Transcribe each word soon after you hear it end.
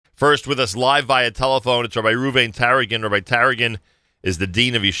First, with us live via telephone, it's Rabbi Reuven Taragin. Rabbi Taragin is the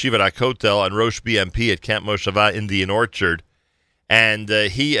Dean of Yeshivat HaKotel and Rosh BMP at Camp Moshava Indian Orchard. And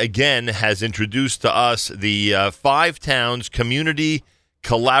he, again, has introduced to us the Five Towns Community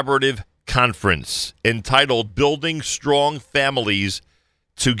Collaborative Conference entitled Building Strong Families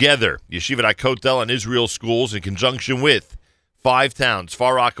Together. Yeshivat HaKotel and Israel Schools, in conjunction with Five Towns,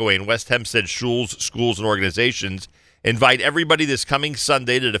 Far Rockaway, and West Hempstead schools and organizations, invite everybody this coming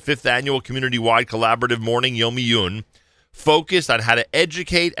Sunday to the 5th Annual Community-Wide Collaborative Morning Yom Iyun, focused on how to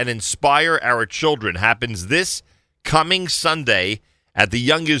educate and inspire our children. Happens this coming Sunday at the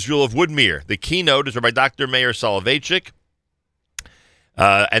Young Israel of Woodmere. The keynote is by Dr. Meir Soloveitchik.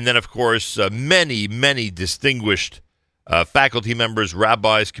 And then, of course, many, many distinguished faculty members,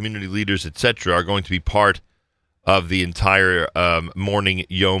 rabbis, community leaders, etc., are going to be part of the entire morning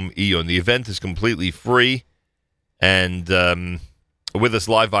Yom Iyun. The event is completely free. And with us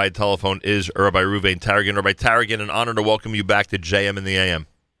live via telephone is Rabbi Reuven Taragin. Rabbi Taragin, an honor to welcome you back to JM in the AM.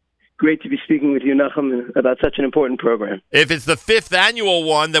 Great to be speaking with you, Nachum, about such an important program. If it's the 5th annual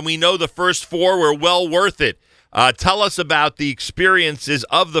one, then we know the first 4 were well worth it. Tell us about the experiences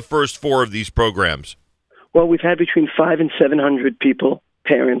of the first 4 of these programs. Well, we've had between 500 and 700 people,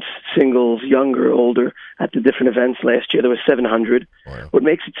 parents, singles, younger, older, at the different events. Last year there were 700. Wow. What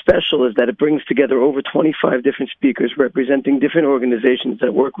makes it special is that it brings together over 25 different speakers representing different organizations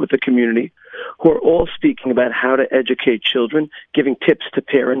that work with the community, who are all speaking about how to educate children, giving tips to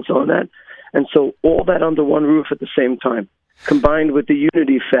parents on that. And so all that under one roof at the same time, combined with the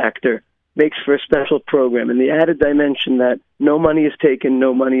unity factor, makes for a special program. And the added dimension that no money is taken,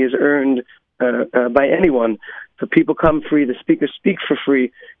 no money is earned by anyone. So people come free, the speakers speak for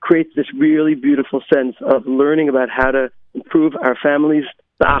free, creates this really beautiful sense of learning about how to improve our families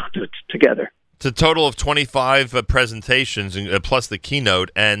together. It's a total of 25 presentations, plus the keynote,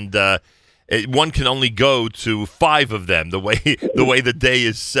 and one can only go to 5 of them, the way the day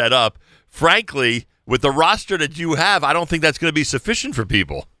is set up. Frankly, with the roster that you have, I don't think that's going to be sufficient for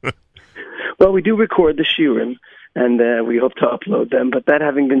people. Well, we do record the shiurim, and we hope to upload them. But that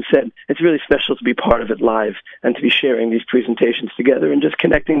having been said, it's really special to be part of it live and to be sharing these presentations together and just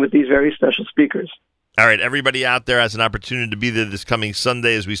connecting with these very special speakers. All right, everybody out there has an opportunity to be there this coming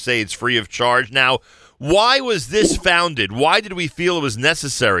Sunday. As we say, it's free of charge. Now, why was this founded? Why did we feel it was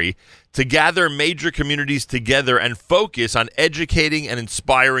necessary to gather major communities together and focus on educating and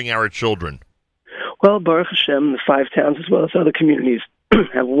inspiring our children? Well, Baruch Hashem, the 5 towns as well as other communities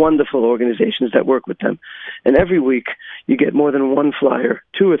have wonderful organizations that work with them. And every week you get more than one flyer,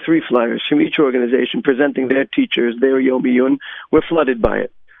 2 or 3 flyers from each organization presenting their teachers, their Yom Iyun. We're flooded by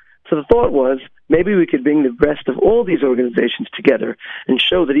it. So the thought was, maybe we could bring the best of all these organizations together and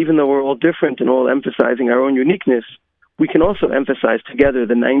show that even though we're all different and all emphasizing our own uniqueness, we can also emphasize together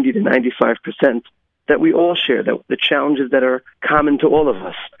the 90 to 95% that we all share, that the challenges that are common to all of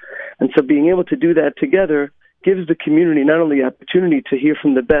us. And so being able to do that together gives the community not only the opportunity to hear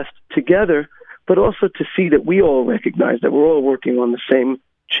from the best together, but also to see that we all recognize that we're all working on the same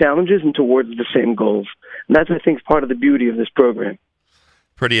challenges and towards the same goals. And that's, I think, part of the beauty of this program.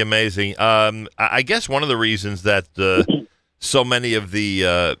 Pretty amazing. I guess one of the reasons that so many of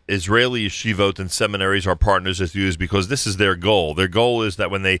the Israeli yeshivot and seminaries are partners with you is because this is their goal. Their goal is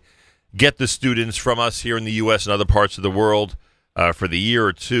that when they get the students from us here in the U.S. and other parts of the world for the year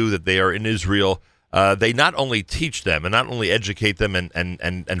or 2 that they are in Israel, they not only teach them and not only educate them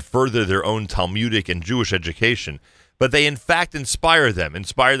and further their own Talmudic and Jewish education, but they in fact inspire them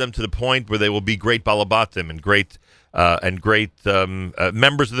to the point where they will be great balabatim and great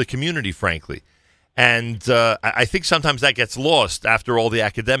members of the community, frankly. And I think sometimes that gets lost after all the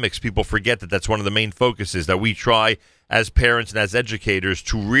academics. People forget that that's one of the main focuses, that we try as parents and as educators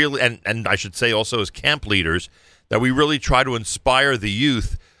to really, and I should say also as camp leaders, that we really try to inspire the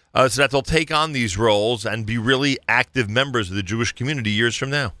youth so that they'll take on these roles and be really active members of the Jewish community years from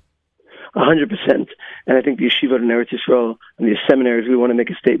now. 100%. And I think the Yeshiva and Eretz Yisrael and the seminaries, we want to make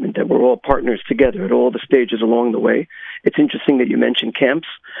a statement that we're all partners together at all the stages along the way. It's interesting that you mentioned camps.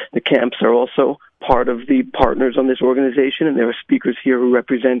 The camps are also part of the partners on this organization, and there are speakers here who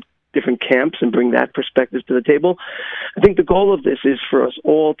represent different camps and bring that perspective to the table. I think the goal of this is for us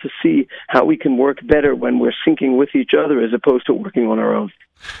all to see how we can work better when we're syncing with each other as opposed to working on our own.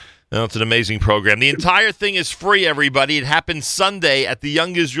 No, it's an amazing program. The entire thing is free, everybody. It happens Sunday at the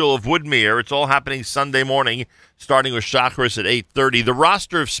Young Israel of Woodmere. It's all happening Sunday morning, starting with Shacharis at 8:30. The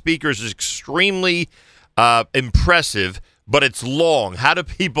roster of speakers is extremely impressive, but it's long. How do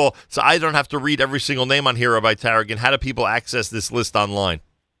people, so I don't have to read every single name on here, Rabbi Taragin, how do people access this list online?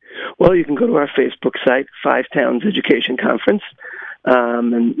 Well, you can go to our Facebook site, 5 Towns Education Conference.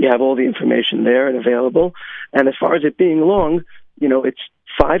 and you have all the information there and available. And as far as it being long, it's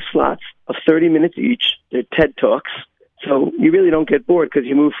 5 slots of 30 minutes each. They're TED Talks. So you really don't get bored because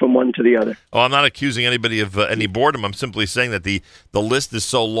you move from one to the other. Oh, I'm not accusing anybody of any boredom. I'm simply saying that the list is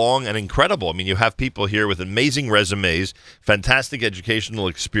so long and incredible. I mean, you have people here with amazing resumes, fantastic educational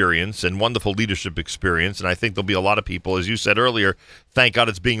experience, and wonderful leadership experience. And I think there'll be a lot of people, as you said earlier, thank God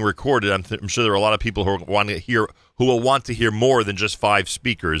it's being recorded. I'm sure there are a lot of people who will want to hear more than just 5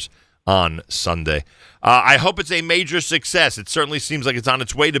 speakers on Sunday. I hope it's a major success. It certainly seems like it's on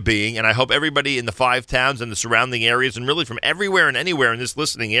its way to being, and I hope everybody in the 5 towns and the surrounding areas, and really from everywhere and anywhere in this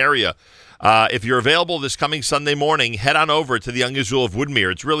listening area, if you're available this coming Sunday morning, head on over to the Young Israel of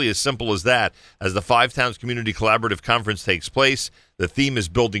Woodmere. It's really as simple as that. As the 5 Towns Community Collaborative Conference takes place, the theme is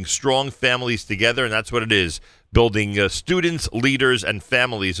building strong families together, and that's what it is, building students, leaders, and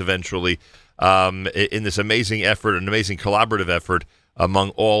families eventually in this amazing effort, an amazing collaborative effort among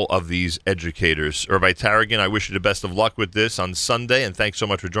all of these educators. Rabbi Taragin, I wish you the best of luck with this on Sunday, and thanks so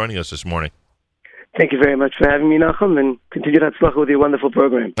much for joining us this morning. Thank you very much for having me, Nachum, and continued hatzlacha with your wonderful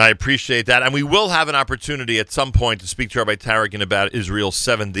program. I appreciate that, and we will have an opportunity at some point to speak to Rabbi Taragin about Israel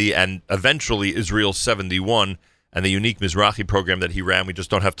 70 and eventually Israel 71 and the unique Mizrahi program that he ran. We just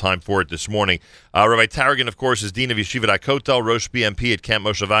don't have time for it this morning. Rabbi Taragin, of course, is Dean of Yeshivat HaKotel, Rosh BMP at Camp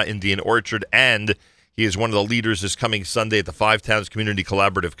Moshava, Indian Orchard, and he is one of the leaders this coming Sunday at the 5 Towns Community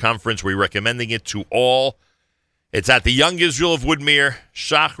Collaborative Conference. We're recommending it to all. It's at the Young Israel of Woodmere,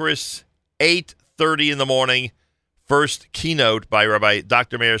 Shachris, 8:30 in the morning. First keynote by Rabbi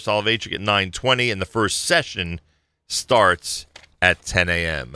Dr. Meir Soloveitchik at 9:20, and the first session starts at 10 a.m.